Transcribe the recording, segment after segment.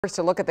First,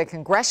 to look at the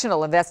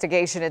congressional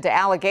investigation into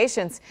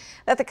allegations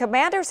that the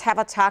Commanders have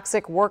a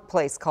toxic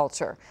workplace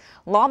culture.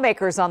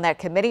 Lawmakers on that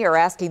committee are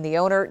asking the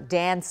owner,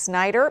 Dan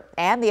Snyder,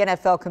 and the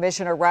NFL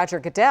Commissioner, Roger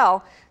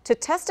Goodell, to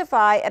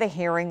testify at a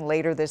hearing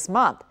later this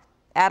month.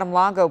 Adam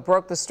Longo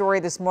broke the story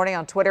this morning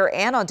on Twitter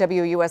and on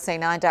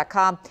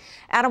WUSA9.com.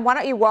 Adam, why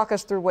don't you walk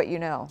us through what you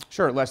know?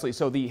 Sure, Leslie.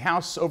 So the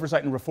House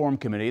Oversight and Reform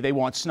Committee, they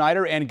want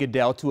Snyder and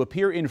Goodell to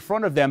appear in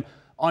front of them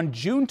on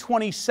June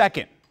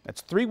 22nd.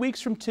 That's 3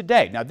 weeks from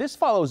today. Now, this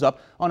follows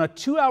up on a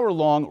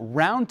 2-hour-long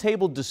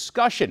roundtable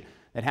discussion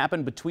that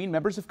happened between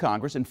members of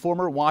Congress and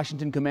former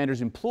Washington Commanders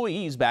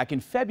employees back in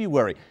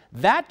February.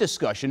 That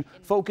discussion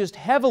focused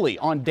heavily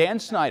on Dan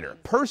Snyder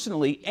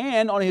personally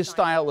and on his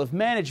style of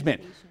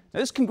management. Now,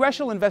 this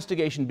congressional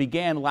investigation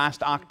began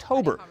last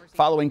October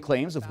following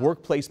claims of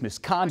workplace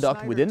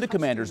misconduct within the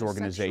Commanders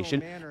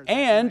organization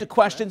and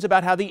questions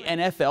about how the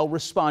NFL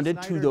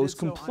responded to those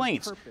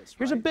complaints.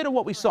 Here's a bit of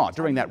what we saw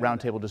during that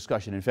roundtable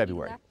discussion in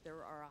February.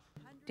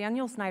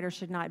 Daniel Snyder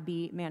should not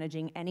be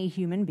managing any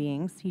human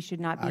beings. He should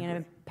not be in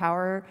a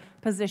power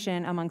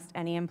position amongst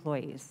any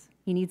employees.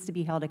 He needs to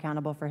be held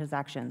accountable for his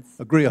actions.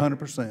 Agree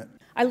 100%.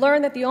 I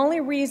learned that the only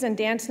reason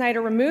Dan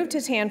Snyder removed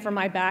his hand from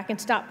my back and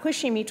stopped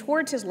pushing me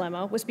towards his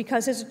limo was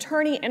because his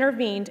attorney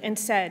intervened and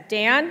said,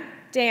 Dan,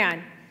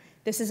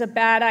 this is a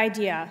bad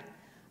idea.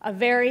 A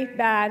very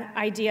bad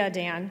idea,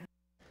 Dan.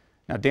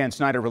 Now, Dan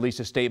Snyder released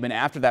a statement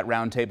after that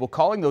roundtable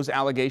calling those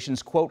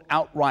allegations, quote,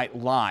 outright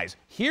lies.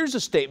 Here's a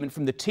statement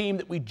from the team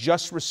that we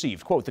just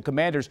received. Quote, the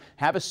Commanders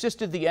have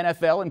assisted the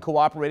NFL in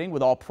cooperating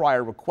with all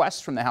prior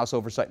requests from the House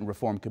Oversight and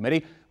Reform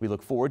Committee. We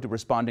look forward to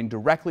responding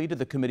directly to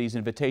the committee's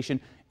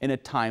invitation in a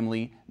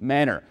timely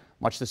manner.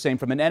 Much the same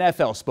from an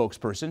NFL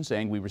spokesperson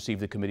saying we received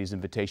the committee's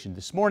invitation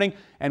this morning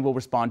and will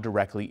respond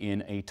directly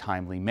in a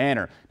timely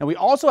manner. Now, we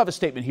also have a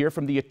statement here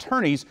from the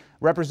attorneys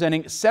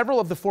representing several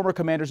of the former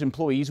Commanders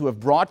employees who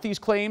have brought these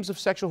claims of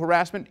sexual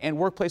harassment and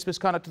workplace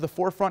misconduct to the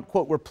forefront.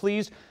 Quote, we're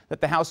pleased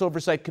that the House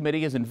Oversight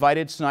Committee has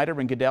invited Snyder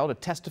and Goodell to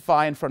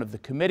testify in front of the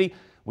committee.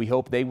 We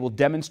hope they will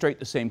demonstrate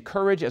the same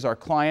courage as our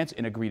clients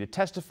and agree to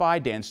testify.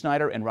 Dan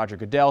Snyder and Roger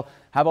Goodell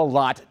have a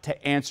lot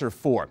to answer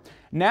for.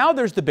 Now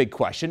there's the big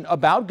question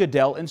about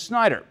Goodell and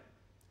Snyder.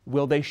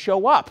 Will they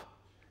show up?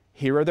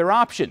 Here are their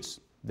options.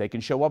 They can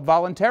show up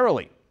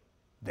voluntarily.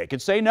 They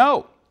could say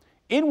no,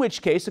 in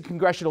which case a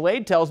congressional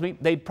aide tells me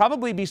they'd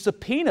probably be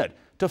subpoenaed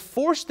to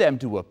force them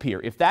to appear.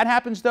 If that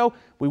happens, though,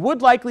 we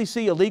would likely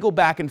see a legal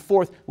back and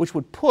forth, which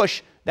would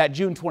push that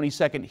June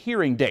 22nd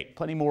hearing date.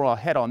 Plenty more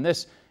ahead on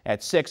this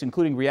at 6,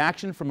 including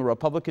reaction from a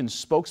Republican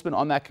spokesman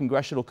on that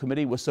congressional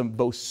committee with some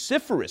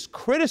vociferous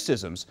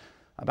criticisms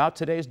about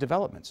today's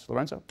developments.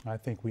 Lorenzo? I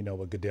think we know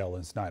what Goodell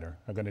and Snyder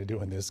are going to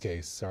do in this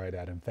case. All right,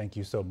 Adam, thank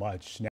you so much.